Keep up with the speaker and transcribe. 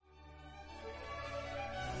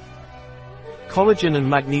Collagen and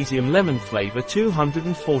magnesium lemon flavor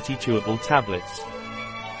 240 chewable tablets.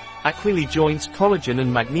 AQUILEA Joints Collagen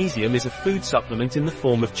and Magnesium is a food supplement in the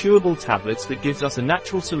form of chewable tablets that gives us a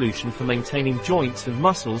natural solution for maintaining joints and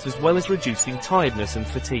muscles as well as reducing tiredness and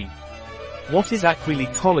fatigue. What is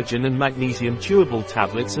AQUILEA Collagen and Magnesium Chewable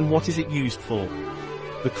Tablets and what is it used for?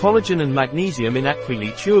 The collagen and magnesium in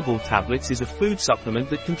AQUILEA chewable tablets is a food supplement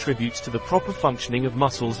that contributes to the proper functioning of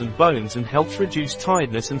muscles and bones and helps reduce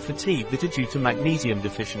tiredness and fatigue that are due to magnesium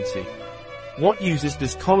deficiency. What uses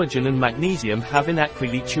does collagen and magnesium have in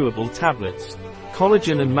AQUILEA chewable tablets?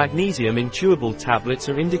 Collagen and magnesium in chewable tablets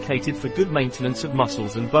are indicated for good maintenance of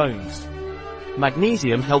muscles and bones.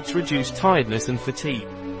 Magnesium helps reduce tiredness and fatigue.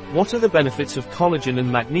 What are the benefits of collagen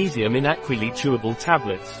and magnesium in AQUILEA chewable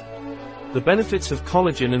tablets? The benefits of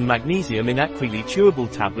collagen and magnesium in AQUILEA chewable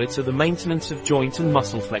tablets are the maintenance of joint and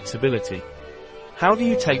muscle flexibility. How do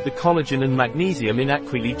you take the collagen and magnesium in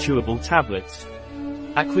AQUILEA chewable tablets?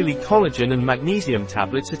 AQUILEA collagen and magnesium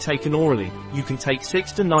tablets are taken orally. You can take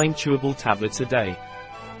 6 to 9 chewable tablets a day.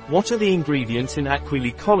 What are the ingredients in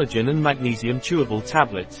AQUILEA collagen and magnesium chewable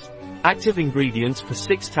tablets? Active ingredients per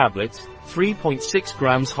 6 tablets: 3.6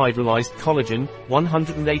 grams hydrolyzed collagen,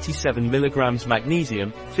 187 milligrams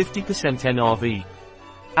magnesium, 50% NRV.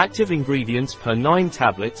 Active ingredients per 9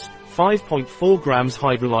 tablets: 5.4 grams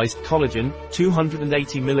hydrolyzed collagen,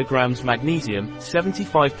 280 milligrams magnesium,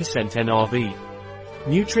 75% NRV.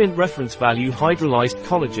 Nutrient reference value: hydrolyzed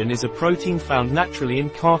collagen is a protein found naturally in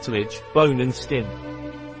cartilage, bone and skin.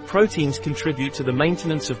 Proteins contribute to the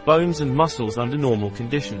maintenance of bones and muscles under normal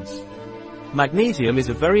conditions. Magnesium is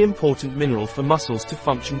a very important mineral for muscles to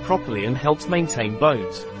function properly and helps maintain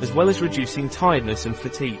bones, as well as reducing tiredness and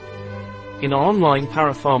fatigue. In our online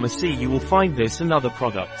parapharmacy you will find this and other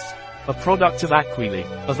products. A product of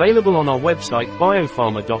AQUILEA. Available on our website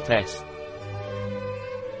biopharma.s.